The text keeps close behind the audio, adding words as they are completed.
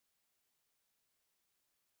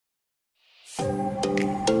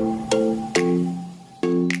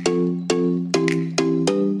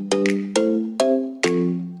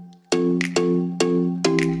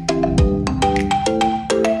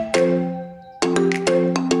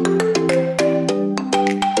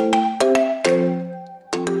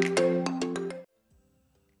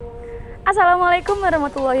Assalamualaikum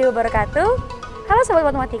warahmatullahi wabarakatuh. Halo sobat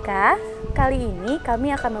matematika, kali ini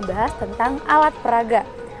kami akan membahas tentang alat peraga.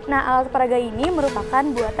 Nah, alat peraga ini merupakan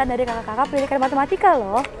buatan dari kakak-kakak pendidikan matematika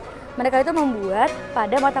loh. Mereka itu membuat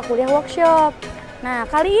pada mata kuliah workshop. Nah,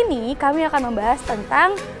 kali ini kami akan membahas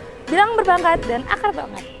tentang bilangan berpangkat dan akar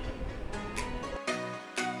pangkat.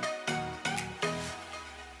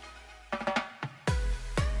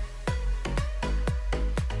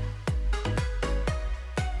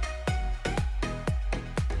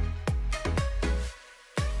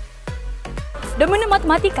 Domino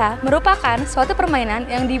Matematika merupakan suatu permainan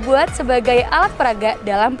yang dibuat sebagai alat peraga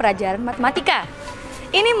dalam pelajaran matematika.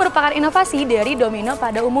 Ini merupakan inovasi dari domino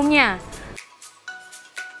pada umumnya.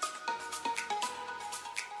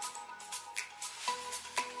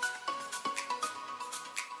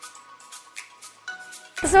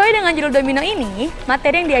 Sesuai dengan judul domino ini,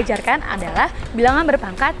 materi yang diajarkan adalah bilangan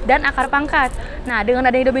berpangkat dan akar pangkat. Nah, dengan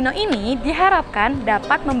adanya domino ini diharapkan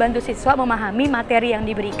dapat membantu siswa memahami materi yang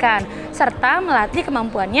diberikan, serta melatih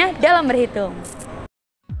kemampuannya dalam berhitung.